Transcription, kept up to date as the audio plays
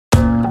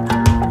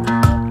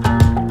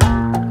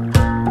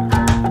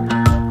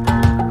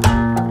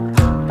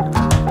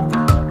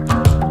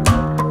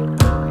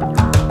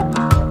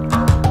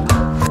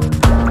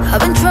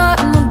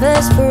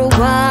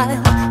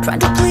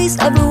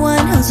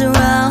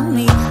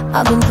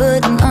I've been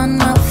putting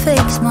on a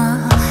fake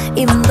smile,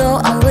 even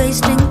though I'm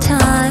wasting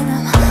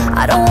time.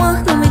 I don't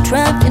wanna be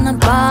trapped in a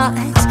box,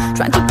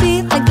 trying to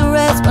be like the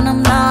rest when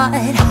I'm not.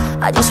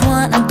 I just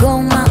wanna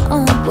go my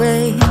own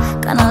way,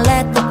 gonna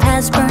let the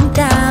past burn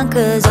down.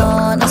 Cause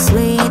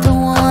honestly,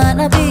 don't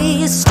wanna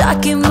be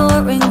stuck in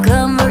boring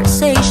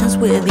conversations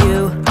with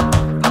you.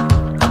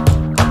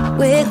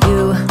 With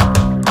you,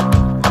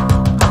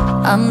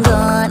 I'm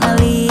gonna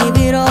leave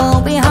it all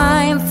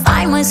behind,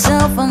 find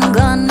myself, I'm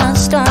gonna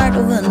start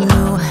over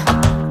new.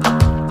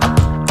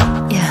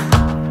 Yeah,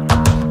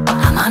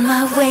 I'm on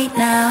my way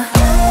now.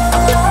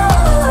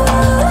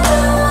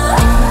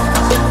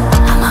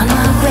 I'm on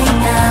my way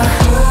now.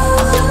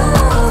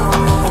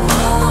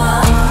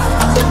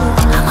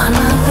 I'm on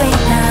my way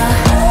now.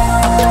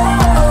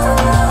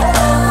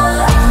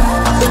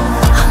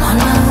 I'm on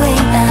my way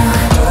now.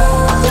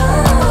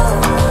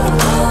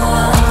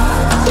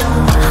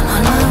 I'm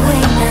on my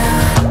way now.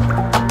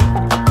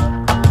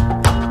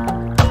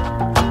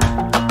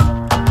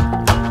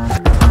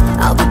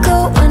 I'll be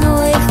going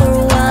away for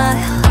a while.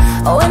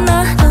 Oh, and I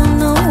don't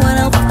know what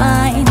I'll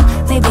find.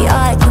 Maybe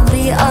I can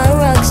be a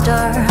rock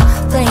star,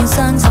 playing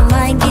songs on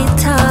my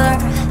guitar.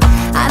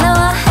 I know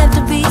I have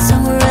to be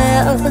somewhere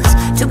else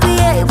to be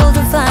able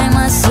to find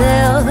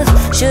myself.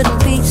 Shouldn't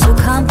be so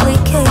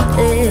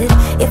complicated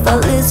if I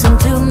listen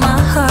to my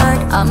heart.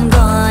 I'm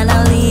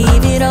gonna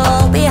leave it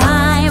all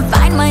behind,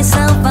 find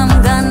myself,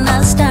 I'm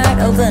gonna start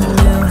over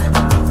new.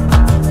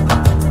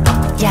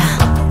 Yeah,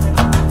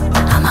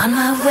 I'm on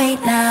my way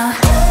now.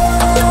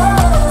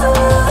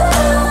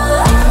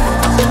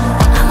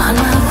 I'm on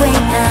my way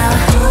now.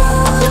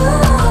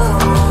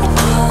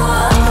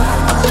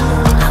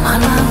 I'm on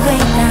my way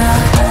now.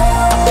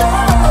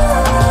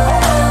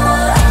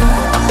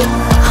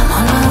 I'm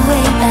on my way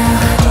now.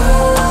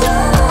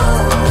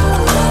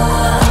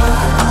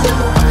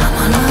 I'm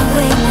on my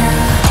way now.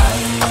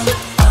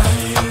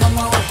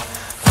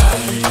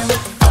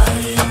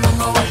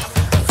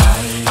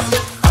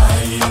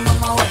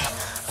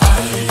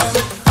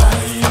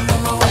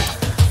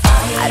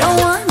 I don't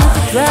wanna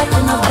be trapped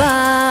in a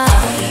box,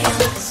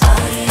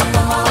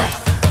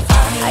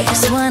 I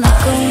just wanna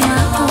go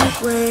my own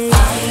way.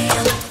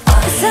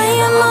 'Cause I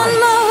am on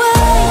my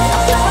way.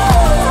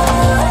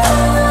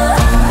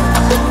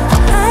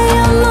 I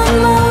am on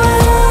my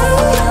way.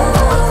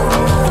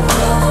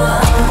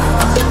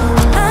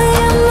 I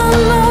am on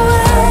my way. I am on my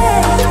way.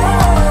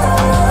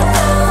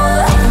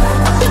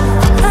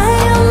 I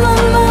am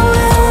on my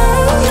way.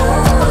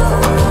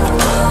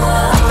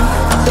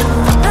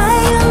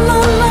 I am on my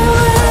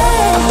way.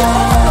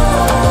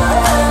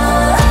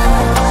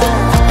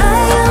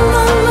 I am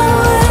on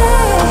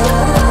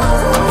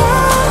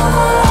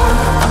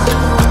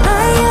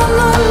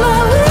my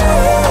way.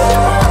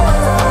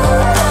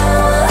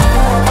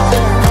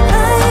 I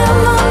am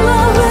on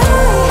my way.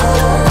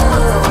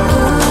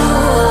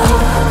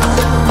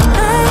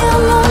 I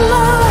am on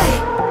my way.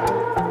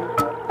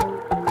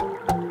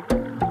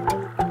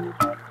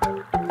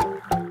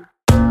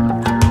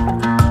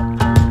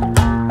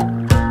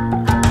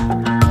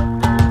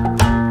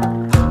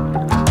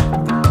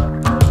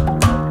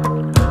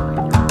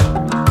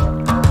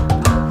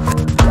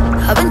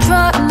 I've been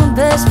trying my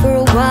best for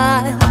a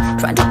while,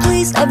 trying to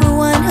please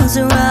everyone who's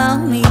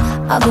around me.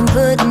 I've been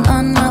putting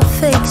on a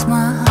fake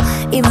smile,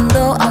 even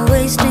though I'm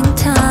wasting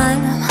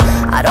time.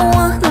 I don't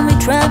wanna be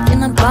trapped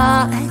in a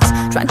box,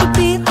 trying to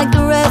be like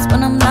the rest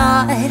when I'm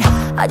not.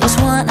 I just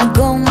wanna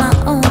go my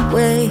own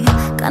way,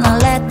 gonna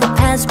let the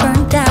past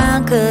burn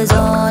down. Cause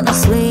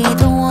honestly,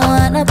 don't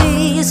wanna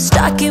be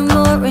stuck in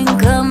boring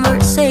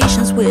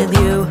conversations with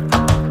you.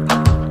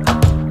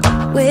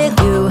 With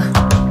you,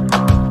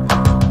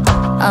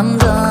 I'm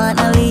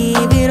gonna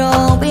leave it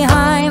all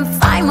behind,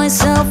 find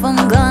myself,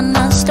 I'm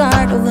gonna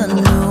start over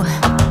new.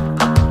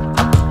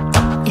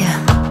 Yeah,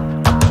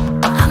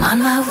 I'm on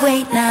my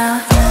way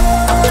now.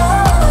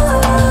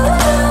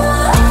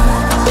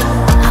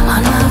 I'm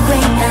on my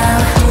way now.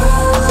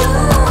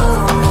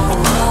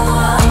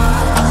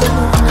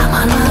 I'm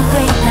on my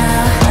way now.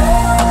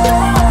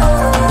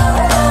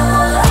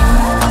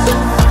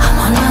 I'm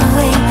on my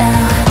way now.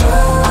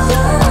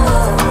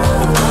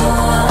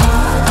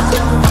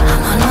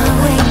 I'm on my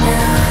way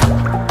now.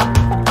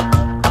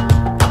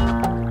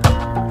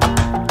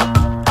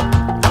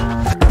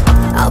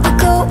 I'll be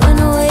going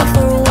away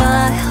for a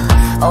while.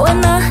 Oh,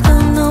 and I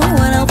don't know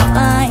what I'll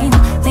find.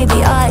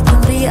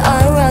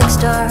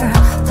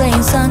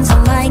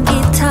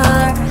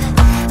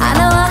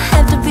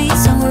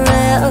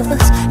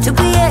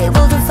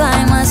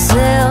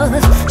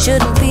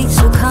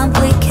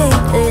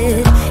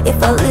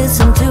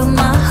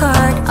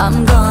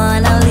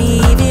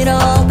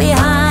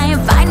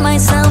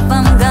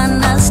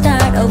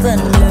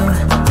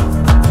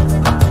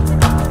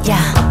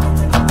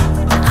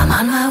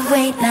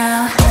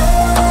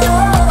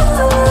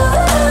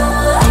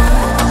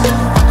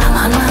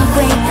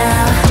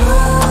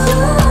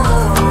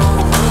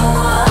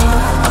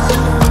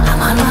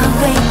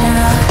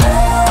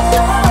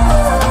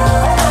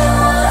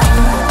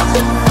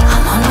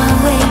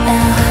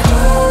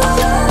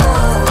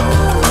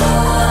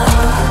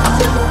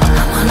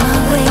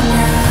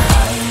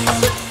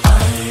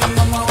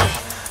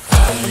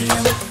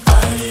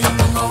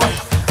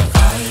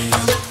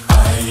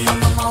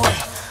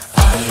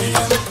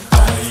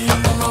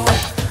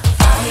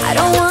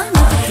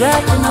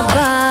 trapped in a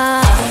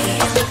box.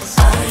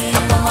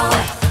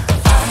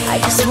 I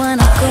just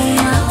wanna go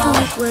my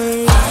own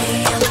way,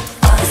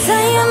 'cause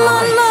I am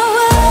on my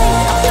way.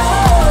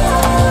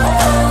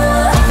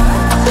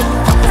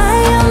 I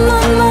am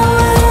on my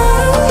way.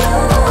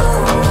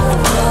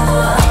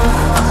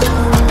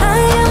 I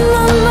am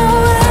on my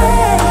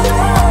way.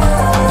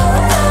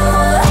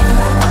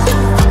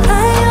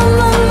 I am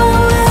on my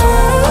way.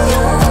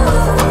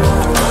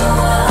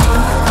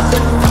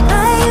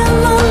 I am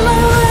on my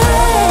way.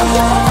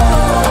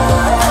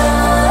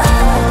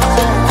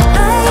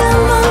 I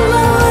am on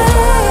my way.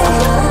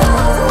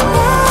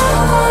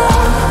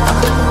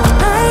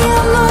 I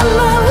am on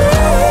my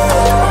way.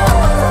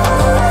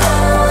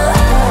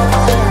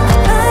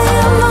 I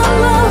am on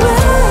my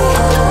way.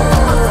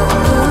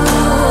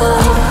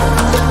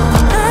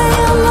 I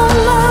am on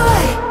my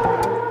way.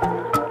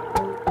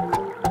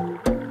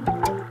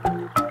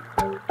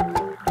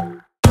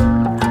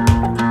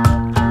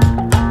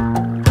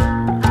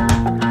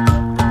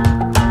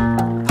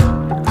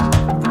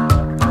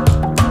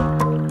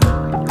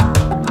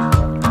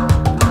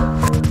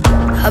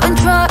 I've been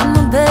trying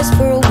my best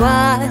for a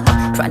while,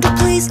 trying to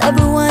please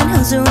everyone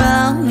who's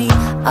around me.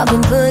 I've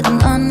been putting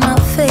on my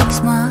fake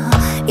smile,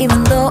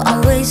 even though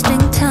I'm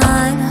wasting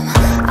time.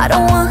 I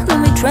don't wanna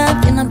be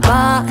trapped in a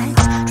box,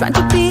 trying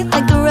to be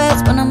like the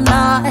rest when I'm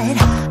not.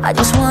 I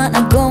just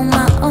wanna go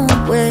my own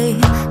way,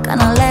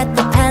 gonna let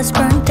the past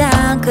burn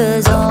down.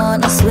 'Cause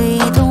honestly,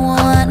 don't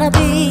wanna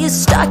be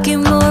stuck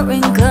in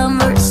boring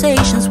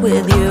conversations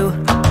with you.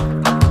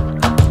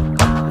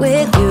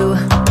 With you,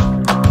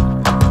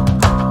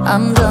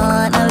 I'm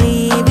gonna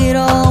leave it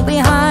all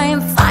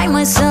behind, find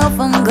myself,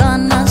 I'm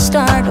gonna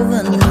start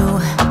over new.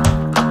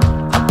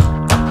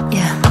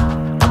 Yeah,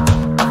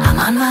 I'm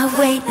on my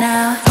way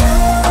now.